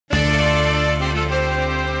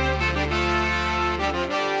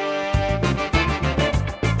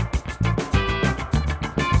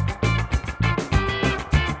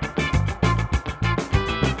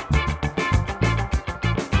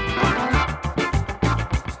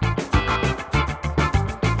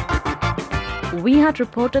we had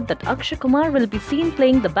reported that Akshay Kumar will be seen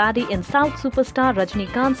playing the baddie in South superstar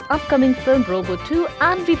Rajnikant's upcoming film Robo 2,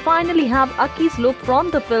 and we finally have Aki's look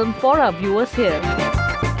from the film for our viewers here.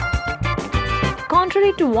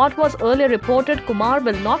 Contrary to what was earlier reported, Kumar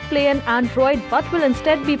will not play an android but will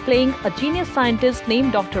instead be playing a genius scientist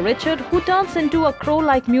named Dr. Richard, who turns into a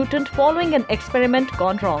crow-like mutant following an experiment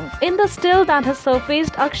gone wrong. In the still that has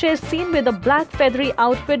surfaced, Akshay is seen with a black feathery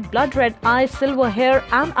outfit, blood-red eyes, silver hair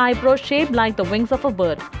and eyebrows shaped like the wings of a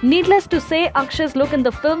bird. Needless to say, Akshay's look in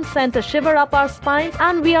the film sent a shiver up our spines,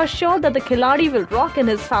 and we are sure that the Khiladi will rock in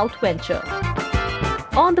his South venture.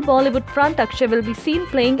 On the Bollywood front, Akshay will be seen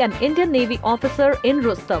playing an Indian Navy officer in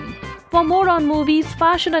Rustom. For more on movies,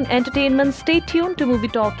 fashion and entertainment, stay tuned to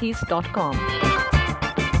MovieTalkies.com.